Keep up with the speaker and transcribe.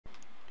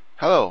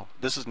Hello,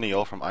 this is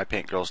Neil from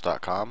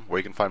iPaintGirls.com, where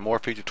you can find more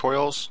free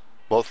tutorials.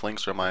 Both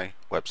links are on my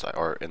website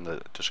or in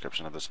the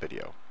description of this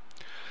video.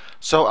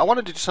 So I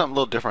wanted to do something a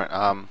little different.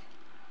 I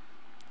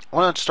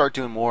wanted to start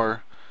doing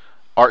more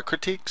art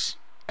critiques,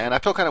 and I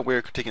feel kind of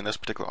weird critiquing this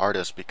particular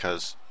artist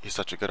because he's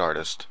such a good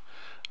artist.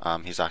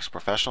 He's actually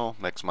professional,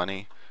 makes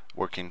money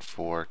working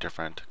for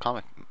different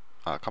comic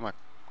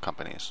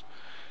companies.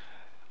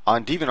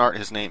 On DeviantArt,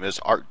 his name is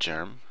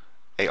Artgerm,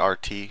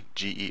 Artgerm.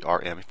 If you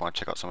want to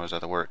check out some of his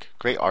other work,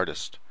 great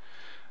artist.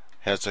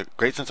 Has a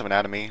great sense of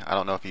anatomy. I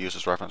don't know if he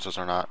uses references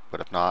or not, but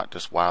if not,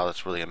 just wow,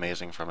 that's really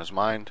amazing from his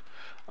mind.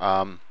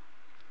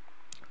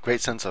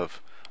 Great sense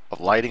of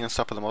lighting and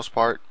stuff for the most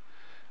part.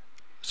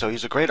 So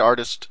he's a great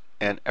artist,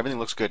 and everything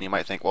looks good. And you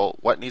might think, well,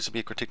 what needs to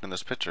be critiqued in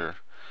this picture?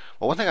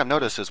 Well, one thing I've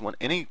noticed is when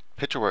any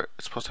picture where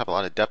it's supposed to have a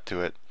lot of depth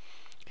to it,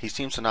 he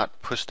seems to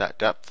not push that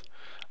depth.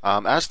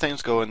 As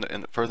things go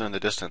further in the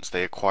distance,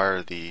 they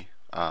acquire the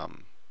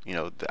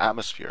the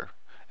atmosphere,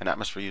 and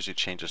atmosphere usually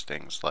changes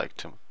things like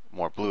to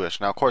more bluish.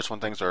 Now, of course,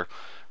 when things are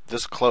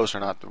this close or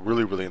not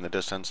really in the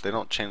distance, they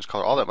don't change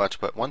color all that much.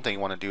 But one thing you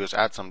want to do is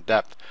add some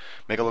depth,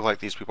 make it look like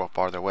these people are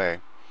farther away.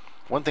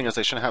 One thing is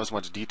they shouldn't have as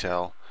much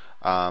detail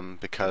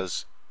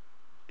because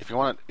if you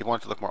want it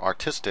to look more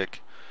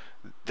artistic,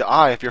 the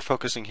eye, if you're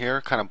focusing here,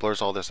 kind of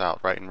blurs all this out,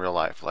 right? In real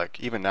life, like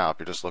even now, if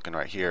you're just looking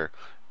right here,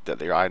 that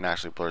your eye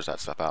naturally blurs that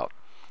stuff out.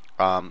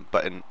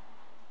 But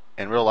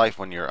in real life,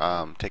 when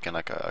you're taking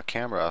like a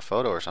camera, a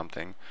photo or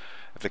something,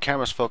 if the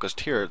camera's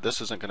focused here, this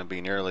isn't going to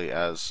be nearly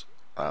as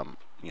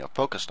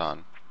focused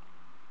on.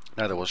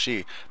 Neither will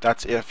she.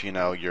 That's if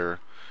your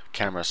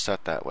camera's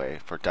set that way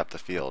for depth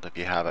of field. If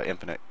you have an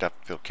infinite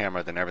depth of field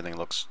camera, then everything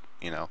looks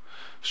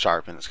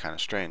sharp, and it's kind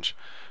of strange.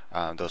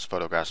 Those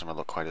photographs don't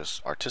look quite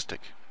as artistic.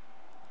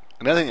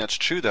 Another thing that's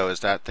true, though,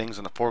 is that things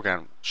in the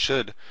foreground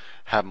should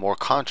have more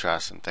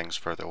contrast than things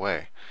further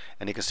away.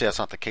 And you can see that's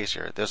not the case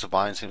here. This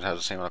vine seems to have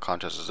the same amount of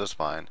contrast as this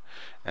vine,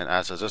 and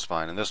as does this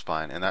vine, and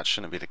that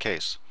shouldn't be the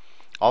case.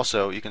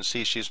 Also, you can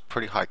see she's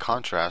pretty high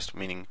contrast,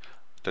 meaning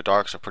the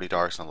darks are pretty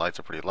darks and the lights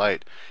are pretty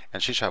light,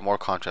 and she should have more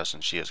contrast than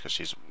she is because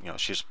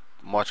she's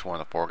much more in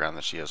the foreground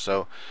than she is.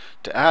 So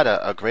to add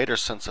a greater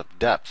sense of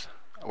depth,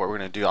 what we're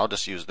going to do, I'll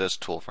just use this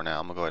tool for now.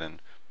 I'm going to go ahead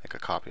and make a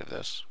copy of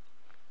this.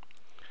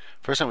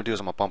 First thing we do is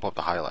I'm going to bump up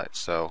the highlights.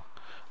 So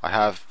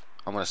I'm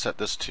going to set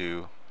this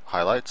to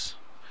highlights,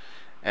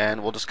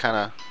 and we'll just kind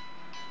of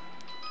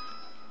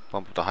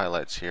bump up the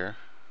highlights here.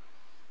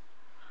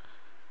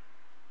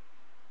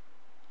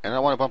 And I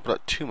don't want to bump it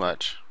up too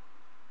much.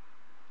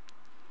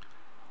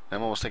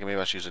 I'm almost thinking maybe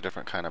I should use a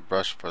different kind of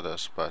brush for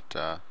this,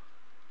 but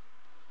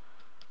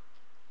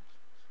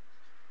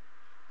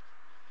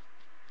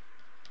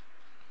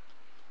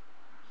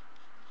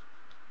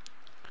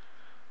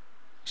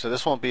so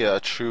this won't be a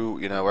true,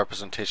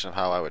 representation of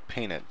how I would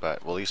paint it,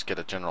 but we'll at least get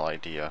a general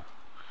idea.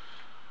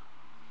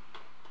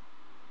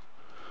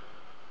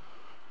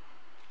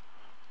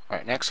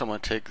 Alright, next I'm going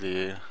to take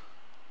the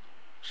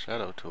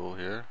shadow tool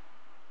here.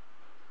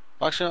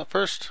 Well, actually, not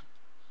first.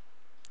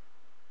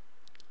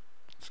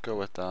 Let's go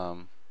with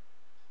back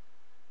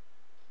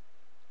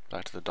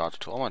to the dodge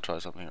tool. I want to try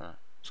something here.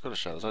 Let's go to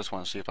shadows. I just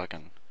want to see if I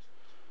can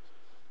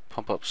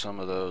pump up some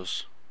of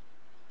those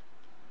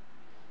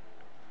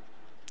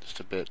just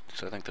a bit,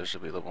 so I think there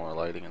should be a little more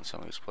lighting in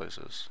some of these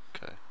places.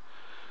 Okay.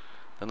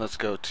 Then let's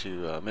go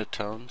to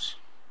midtones.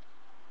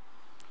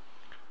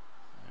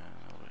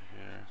 And over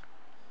here.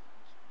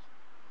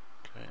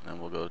 Okay, and then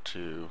we'll go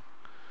to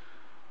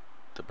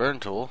the burn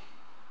tool.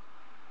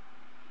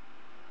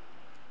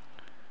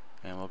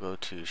 And we'll go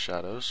to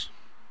shadows.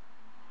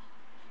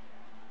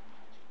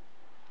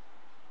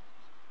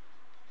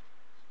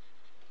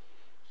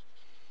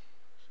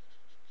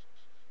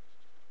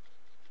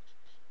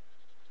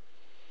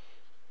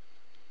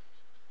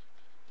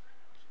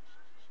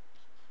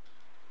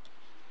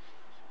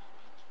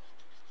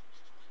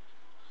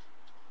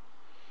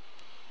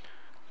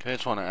 Okay, I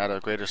just want to add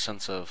a greater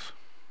sense of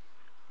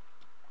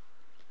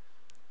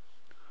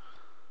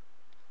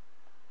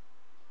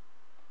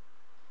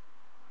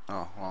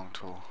wrong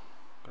tool.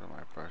 Go to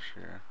my brush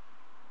here.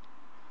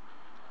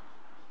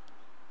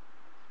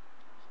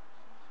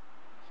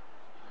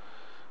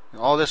 And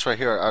all this right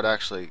here,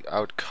 I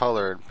would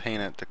color and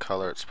paint it the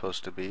color it's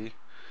supposed to be.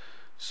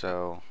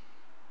 So,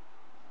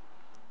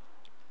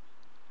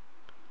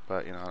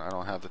 but I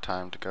don't have the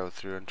time to go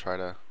through and try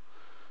to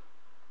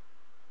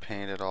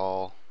paint it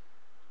all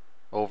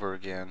over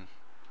again,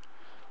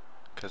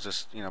 because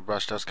this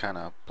brush does kind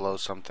of blow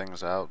some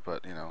things out,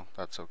 but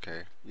that's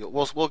okay.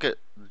 We'll get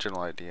the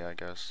general idea, I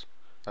guess.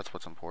 That's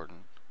what's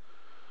important.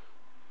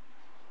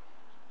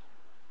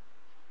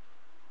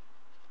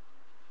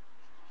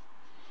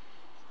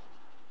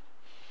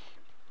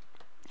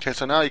 Okay,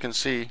 so now you can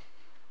see,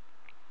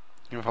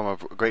 even from a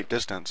great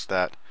distance,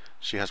 that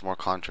she has more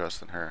contrast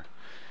than her.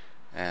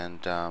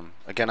 And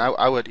again,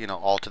 I would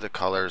alter the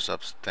colors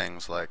of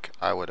things. Like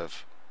I would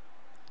have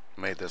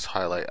made this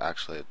highlight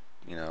actually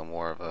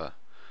more of a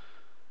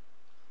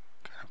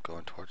kind of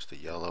going towards the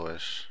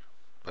yellowish,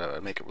 but I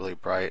would make it really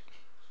bright.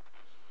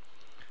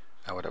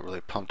 I would have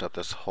really pumped up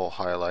this whole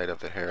highlight of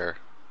the hair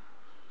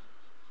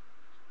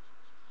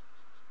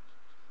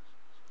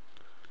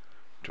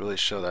to really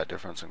show that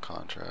difference in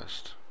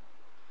contrast.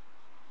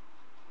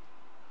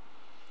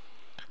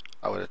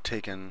 I would have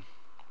taken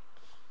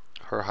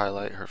her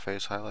highlight, her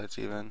face highlights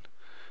even.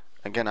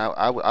 Again,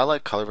 I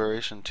like color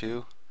variation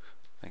too.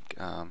 Like,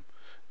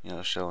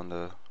 showing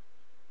the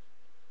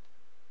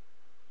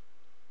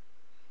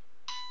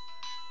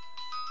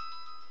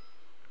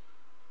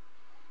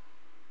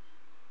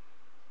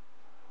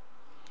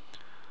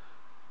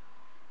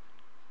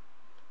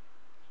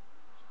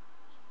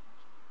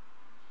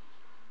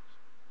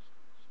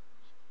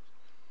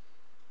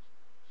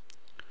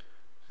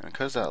and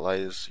because that light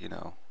is,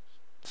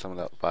 some of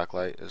that black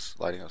light is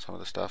lighting up some of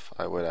the stuff,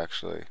 I would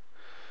actually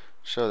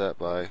show that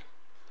by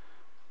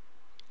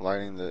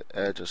lighting the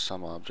edge of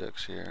some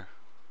objects here.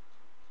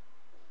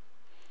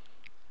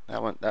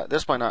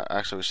 This might not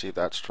actually receive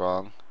that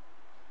strong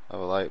of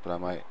a light, but I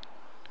might.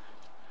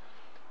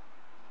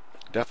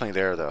 Definitely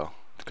there though,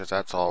 because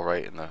that's all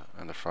right in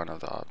the front of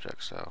the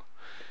object. So,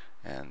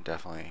 and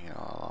definitely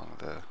along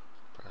the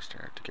breast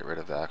here to get rid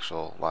of the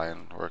actual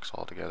line works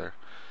altogether.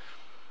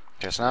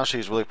 Okay, so now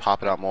she's really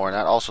popping out more, and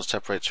that also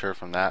separates her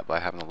from that by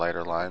having the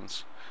lighter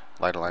lines.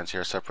 Lighter lines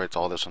here separates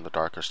all this from the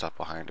darker stuff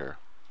behind her,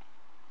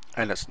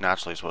 and it's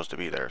naturally supposed to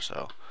be there.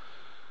 So,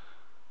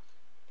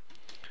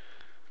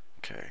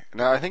 okay,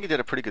 now I think he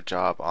did a pretty good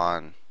job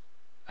on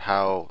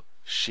how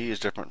she is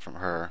different from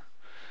her.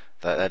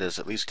 That is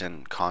at least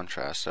in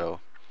contrast. So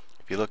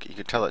if you look, you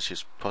can tell that she's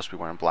supposed to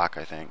be wearing black,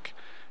 I think,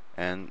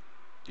 and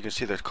you can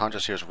see the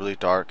contrast here is really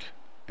dark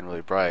and really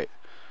bright,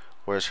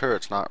 whereas her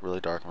it's not really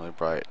dark and really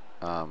bright.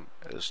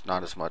 There's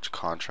not as much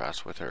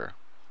contrast with her.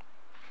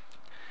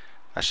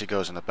 As she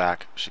goes in the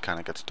back, she kind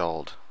of gets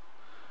dulled.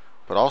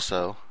 But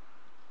also,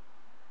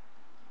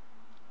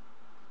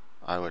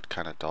 I would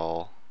kind of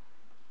dull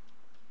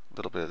a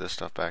little bit of this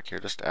stuff back here,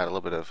 just to add a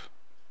little bit of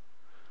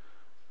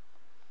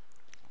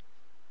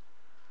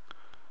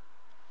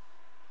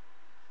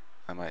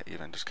I might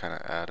even just kind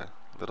of add a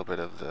little bit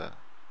of the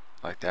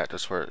like that,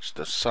 just where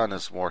the sun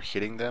is more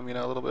hitting them,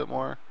 a little bit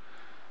more.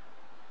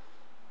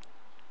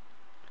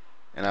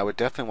 And I would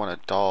definitely want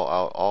to dull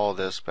out all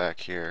this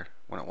back here.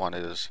 Wouldn't want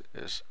it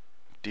as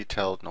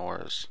detailed nor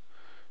as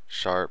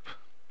sharp.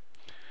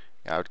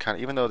 I would kind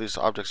of, even though these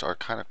objects are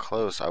kind of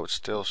close, I would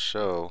still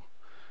show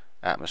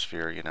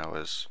atmosphere,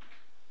 as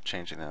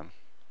changing them.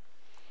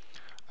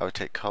 I would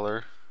take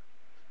color.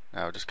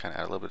 Now I would just kind of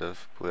add a little bit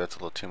of blue. That's a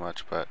little too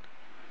much, but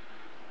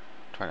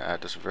I'm trying to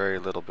add just very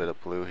little bit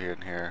of blue here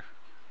and here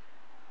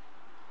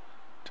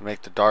to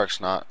make the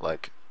darks not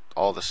like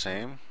all the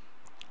same.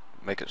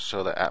 Make it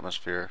show the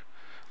atmosphere.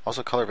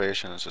 Also, color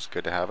variation is just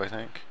good to have, I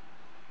think.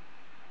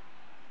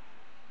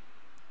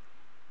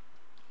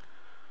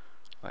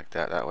 Like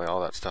that. That way,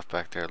 all that stuff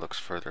back there looks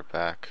further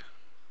back.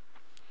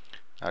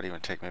 I'd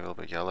even take maybe a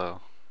little bit of yellow.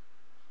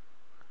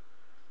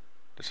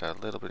 Just add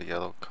a little bit of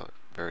yellow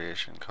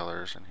variation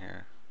colors in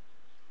here.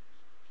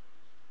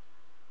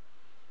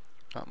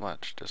 Not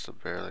much, just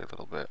barely a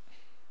little bit.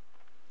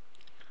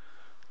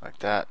 Like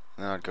that.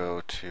 And then I'd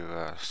go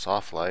to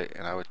soft light,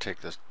 and I would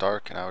take this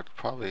dark, and I would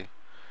probably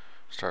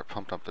start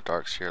pumping up the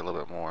darks here a little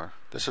bit more.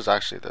 This is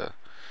actually the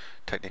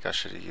technique I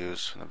should have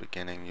used from the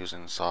beginning,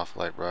 using soft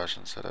light brush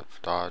instead of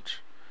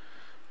dodge.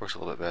 Works a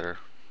little bit better.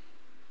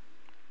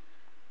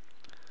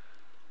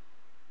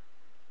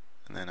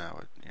 And then I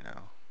would,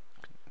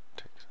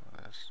 take some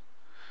of this.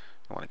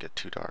 I don't want to get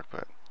too dark,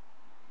 but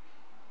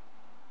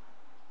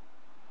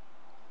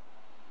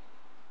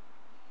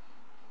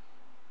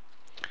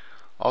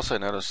also I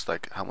noticed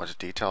like how much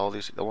detail all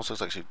these. It almost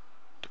looks like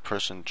the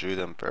person drew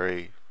them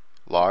very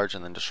large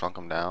and then just shrunk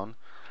them down,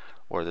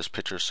 or this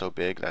picture is so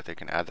big that they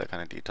can add that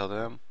kind of detail to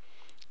them.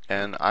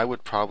 And I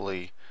would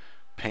probably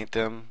paint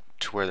them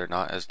to where they're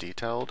not as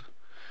detailed,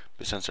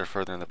 but since they're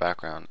further in the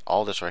background,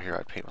 all this right here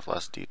I'd paint with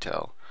less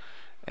detail.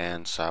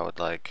 And so I would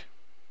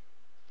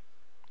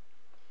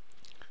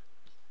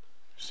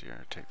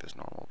take this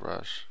normal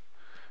brush.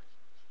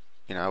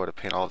 I would have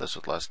painted all this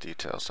with less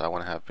detail, so I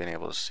want to have been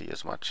able to see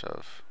as much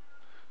of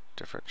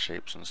different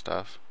shapes and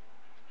stuff.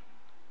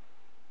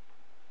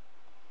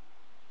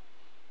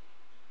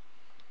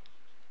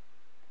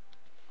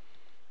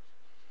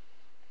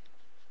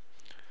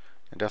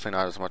 And definitely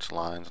not as much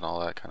lines and all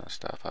that kind of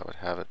stuff. I would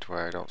have it to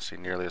where I don't see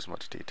nearly as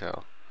much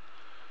detail.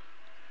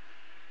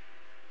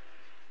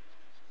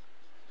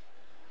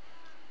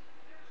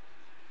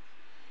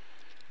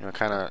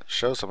 Kind of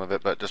show some of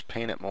it, but just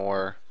paint it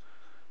more.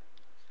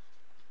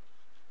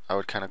 I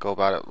would kind of go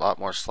about it a lot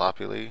more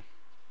sloppily,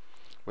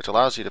 which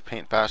allows you to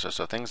paint faster.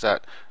 So things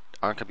that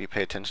aren't going to be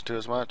paid attention to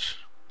as much,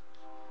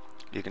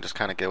 you can just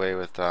kind of get away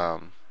with,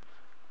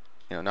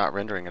 not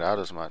rendering it out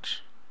as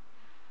much,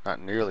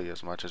 not nearly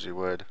as much as you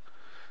would,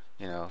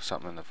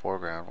 something in the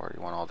foreground where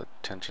you want all the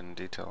attention and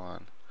detail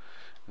on.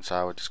 And so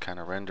I would just kind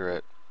of render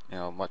it,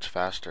 much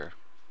faster.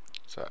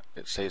 So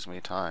it saves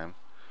me time.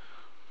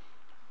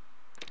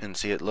 And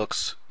see, it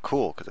looks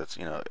cool because it's,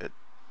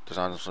 there's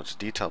not as much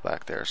detail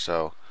back there.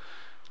 So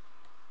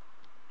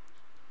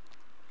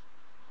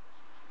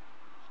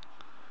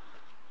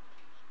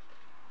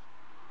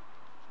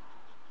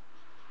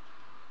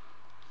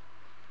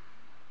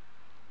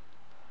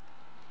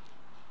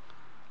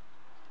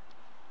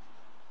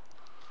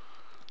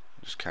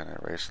just kind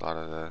of erase a lot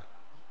of the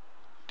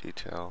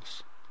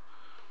details.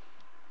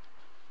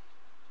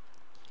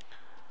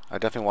 I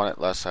definitely want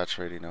it less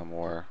saturated,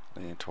 more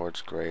leaning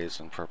towards grays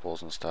and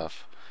purples and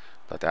stuff.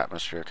 Let the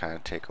atmosphere kind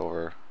of take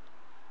over.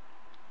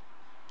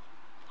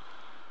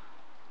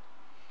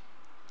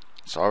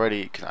 So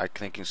already I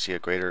think you can see a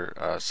greater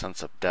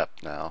sense of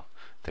depth now.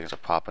 Things are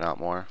popping out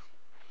more.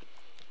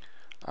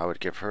 I would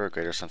give her a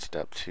greater sense of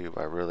depth too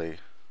by really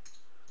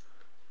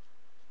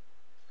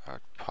I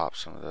would pop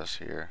some of this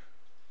here.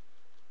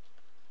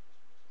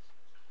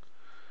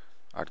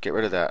 I'd get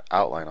rid of that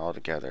outline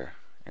altogether,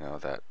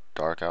 that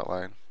dark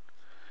outline.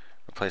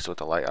 Replace it with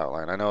the light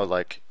outline. I know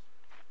like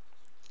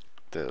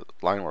the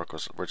line work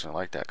was originally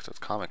like that because it's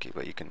comic-y,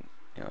 but you can,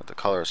 the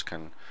colors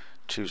can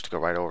choose to go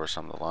right over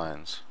some of the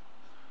lines.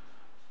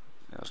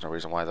 There's no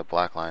reason why the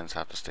black lines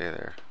have to stay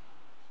there.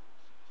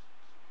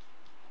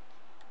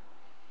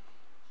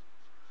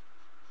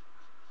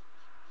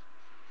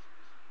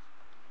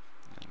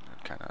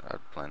 And kind of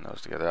I'd blend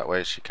those together. That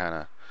way she kind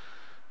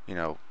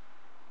of,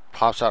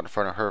 pops out in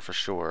front of her for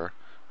sure,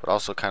 but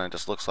also kind of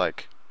just looks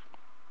like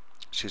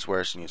she's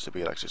where she needs to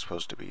be, like she's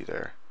supposed to be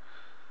there.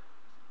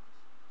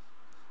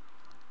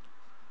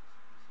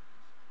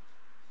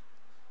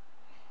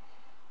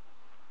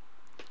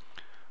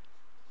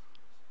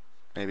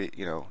 Maybe,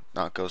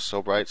 not go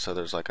so bright so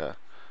there's like a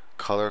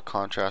color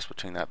contrast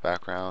between that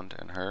background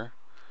and her,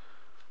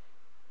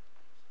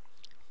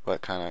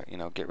 but kind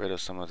of, get rid of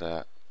some of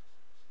that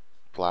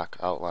black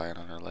outline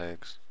on her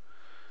legs,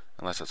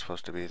 unless it's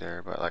supposed to be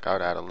there. But like I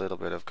would add a little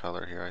bit of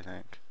color here, I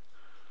think.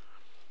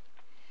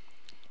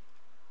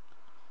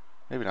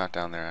 Maybe not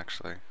down there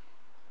actually.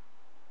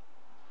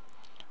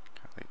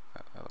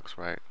 That looks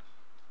right.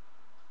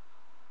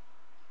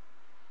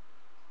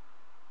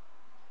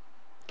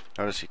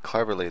 Notice he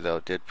cleverly though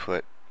did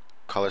put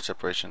color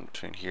separation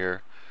between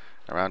here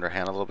and around her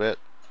hand a little bit,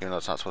 even though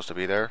it's not supposed to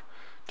be there,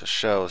 to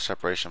show the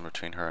separation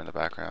between her and the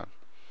background.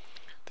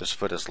 This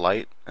foot is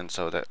light, and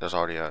so there's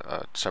already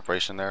a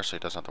separation there, so he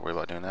doesn't have to worry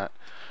about doing that.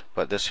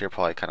 But this here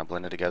probably kind of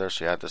blended together,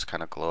 so you add this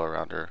kind of glow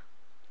around her.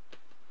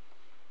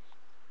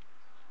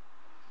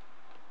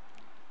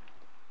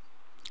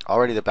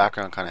 Already the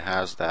background kind of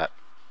has that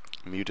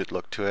muted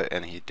look to it,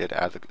 and he did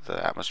add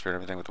the atmosphere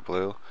and everything with the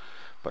blue.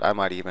 But I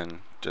might even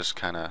just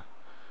kind of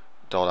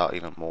dull it out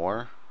even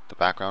more, the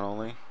background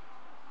only.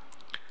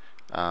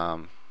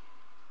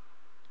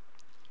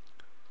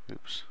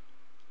 Oops.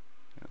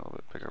 A little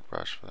bit bigger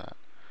brush for that.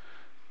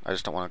 I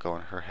just don't want to go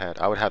in her head.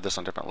 I would have this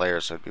on different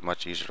layers so it'd be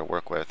much easier to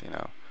work with,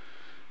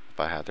 if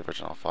I had the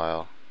original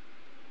file.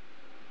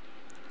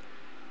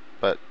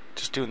 But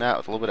just doing that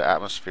with a little bit of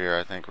atmosphere,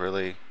 I think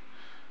really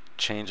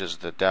changes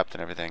the depth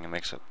and everything and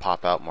makes it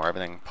pop out more.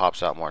 Everything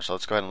pops out more. So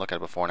let's go ahead and look at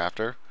it before and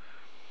after.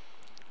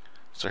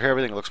 So here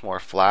everything looks more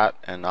flat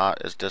and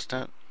not as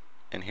distant.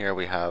 And here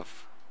we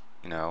have,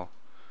 I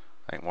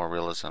think more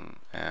realism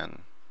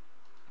and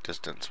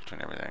distance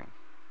between everything.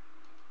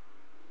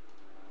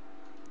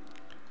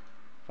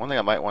 One thing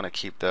I might want to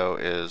keep though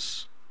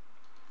is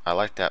I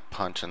like that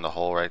punch in the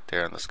hole right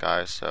there in the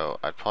sky, so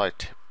I'd probably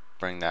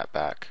bring that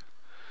back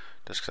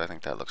just because I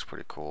think that looks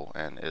pretty cool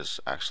and is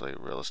actually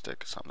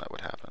realistic, something that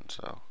would happen.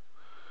 So,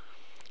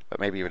 but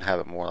maybe even have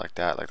it more like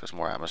that, like there's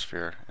more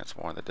atmosphere and it's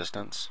more in the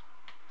distance,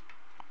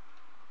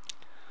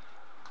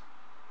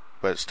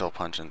 but it's still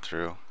punching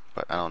through.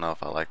 But I don't know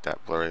if I like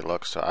that blurry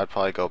look, so I'd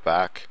probably go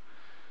back.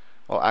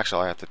 Well, actually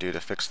all I have to do to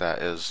fix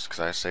that is,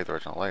 because I saved the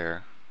original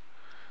layer,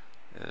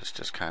 is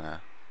just kind of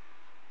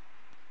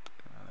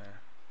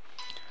there.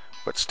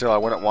 But still I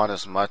wouldn't want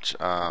as much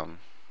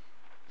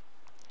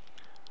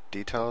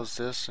detail as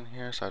this in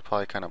here, so I'd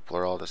probably kind of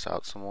blur all this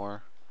out some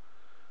more.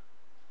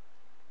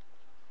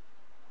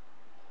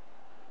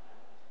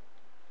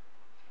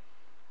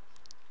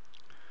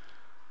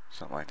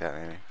 Something like that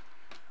maybe.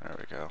 There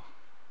we go.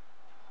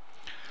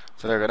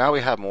 So there we go. Now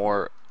we have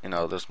more,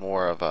 there's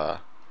more of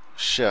a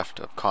shift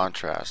of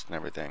contrast and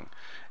everything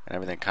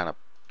kind of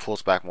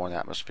pulls back more in the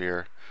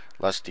atmosphere,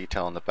 less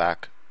detail in the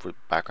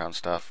background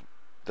stuff.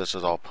 This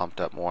is all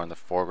pumped up more in the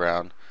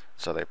foreground,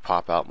 so they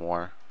pop out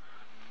more.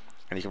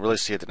 And you can really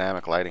see a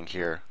dynamic lighting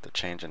here. The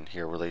change in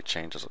here really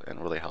changes and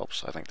really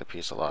helps, I think, the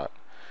piece a lot.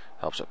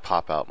 Helps it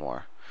pop out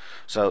more.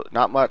 So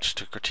not much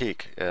to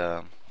critique,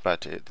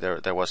 but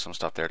there was some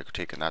stuff there to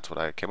critique, and that's what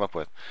I came up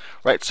with.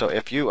 Right, so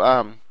if you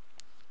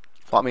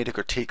want me to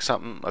critique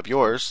something of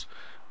yours,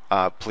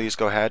 please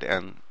go ahead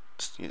and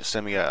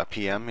send me a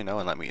PM, and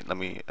let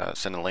me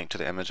send a link to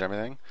the image and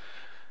everything.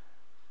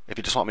 If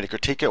you just want me to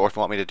critique it, or if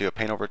you want me to do a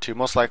paint over too,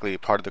 most likely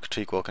part of the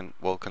critique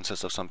will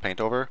consist of some paint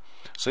over.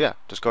 So yeah,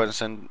 just go ahead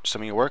and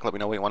send me your work. Let me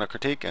know what you want to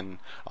critique, and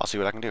I'll see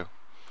what I can do.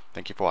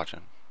 Thank you for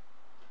watching.